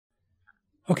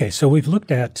Okay, so we've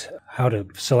looked at how to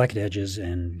select edges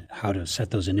and how to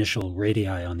set those initial radii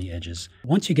on the edges.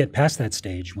 Once you get past that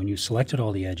stage, when you've selected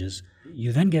all the edges,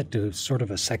 you then get to sort of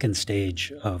a second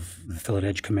stage of the fillet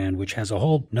edge command, which has a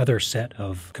whole another set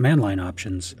of command line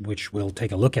options, which we'll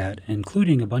take a look at,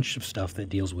 including a bunch of stuff that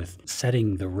deals with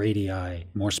setting the radii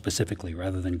more specifically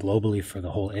rather than globally for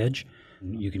the whole edge.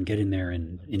 You can get in there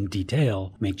and in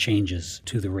detail make changes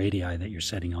to the radii that you're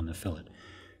setting on the fillet.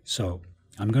 So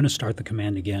I'm going to start the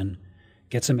command again,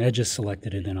 get some edges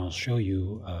selected, and then I'll show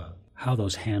you how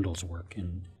those handles work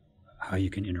and how you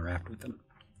can interact with them.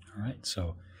 All right,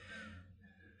 so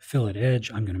fillet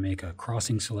edge, I'm going to make a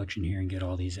crossing selection here and get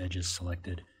all these edges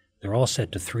selected. They're all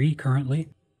set to 3 currently,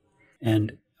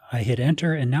 and I hit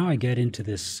enter, and now I get into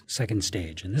this second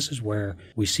stage, and this is where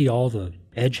we see all the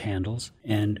edge handles,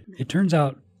 and it turns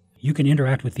out you can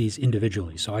interact with these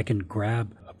individually. So I can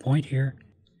grab a point here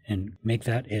and make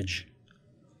that edge,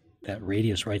 that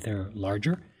radius right there,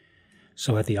 larger.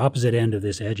 So at the opposite end of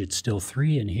this edge, it's still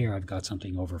 3, and here I've got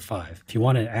something over 5. If you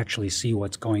want to actually see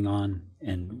what's going on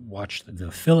and watch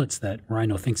the fillets that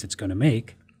Rhino thinks it's going to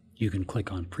make, you can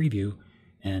click on preview,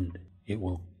 and it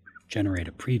will generate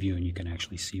a preview, and you can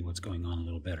actually see what's going on a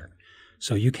little better.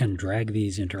 So you can drag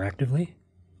these interactively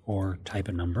or type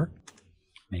a number,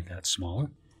 make that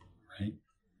smaller, right?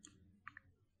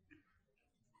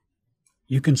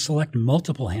 You can select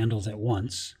multiple handles at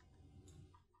once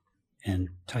and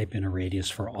type in a radius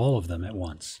for all of them at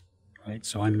once, right?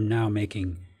 So I'm now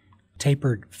making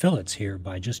tapered fillets here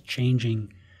by just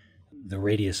changing the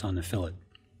radius on the fillet.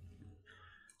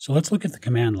 So let's look at the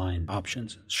command line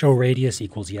options. Show radius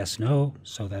equals yes, no,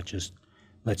 so that just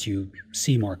lets you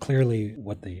see more clearly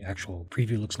what the actual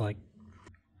preview looks like.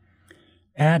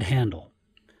 Add handle.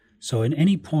 So at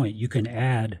any point you can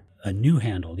add a new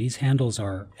handle. These handles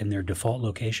are in their default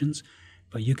locations,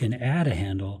 but you can add a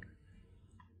handle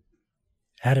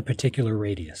at a particular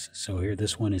radius. So here,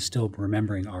 this one is still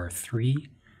remembering our 3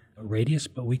 radius,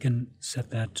 but we can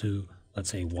set that to, let's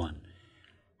say, 1.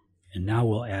 And now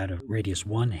we'll add a radius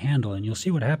 1 handle, and you'll see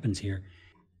what happens here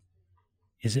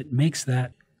is it makes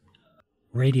that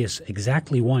radius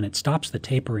exactly 1. It stops the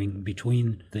tapering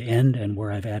between the end and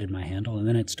where I've added my handle, and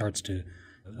then it starts to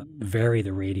vary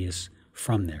the radius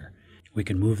from there. We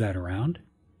can move that around,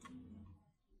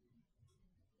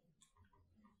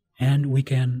 and we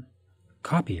can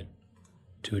copy it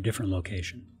to a different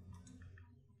location.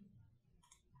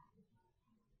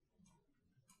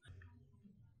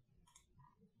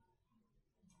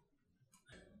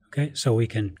 Okay, so we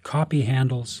can copy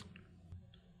handles,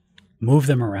 move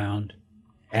them around,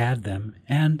 add them,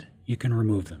 and you can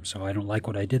remove them. So I don't like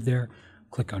what I did there.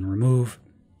 Click on remove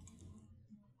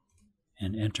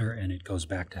and enter, and it goes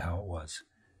back to how it was.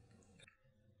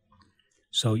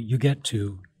 So you get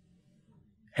to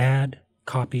add,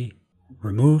 copy,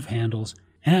 remove handles,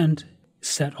 and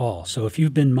set all. So if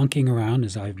you've been monkeying around,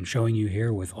 as I've been showing you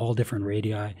here, with all different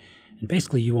radii, and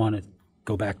basically you want to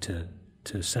go back to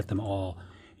set them all,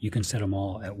 you can set them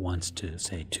all at once to,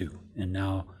 say, 2. And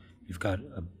now you've got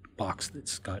a box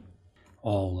that's got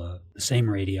all the same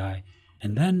radii.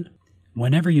 And then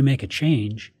whenever you make a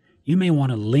change, you may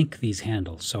want to link these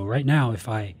handles. So right now, if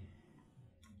I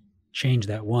change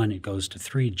that 1, it goes to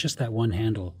 3. Just that one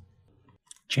handle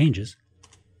changes.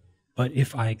 But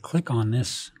if I click on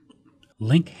this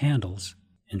link handles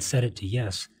and set it to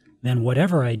yes, then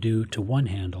whatever I do to one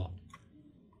handle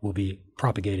will be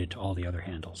propagated to all the other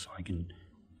handles. So I can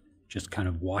just kind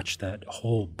of watch that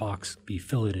whole box be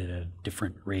filleted at a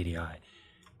different radii,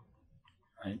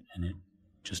 right? And it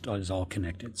just is all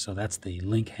connected. So that's the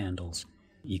link handles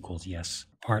equals yes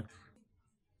part.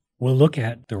 We'll look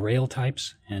at the rail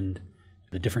types and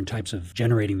the different types of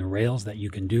generating the rails that you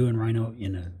can do in Rhino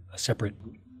in a separate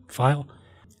file.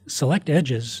 Select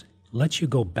edges lets you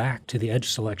go back to the edge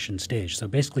selection stage. So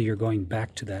basically you're going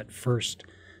back to that first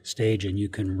stage, and you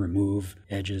can remove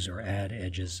edges or add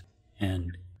edges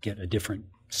and get a different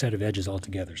set of edges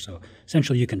altogether. So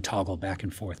essentially you can toggle back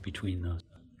and forth between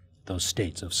those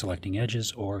states of selecting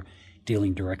edges or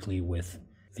dealing directly with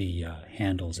the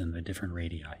handles and the different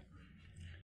radii.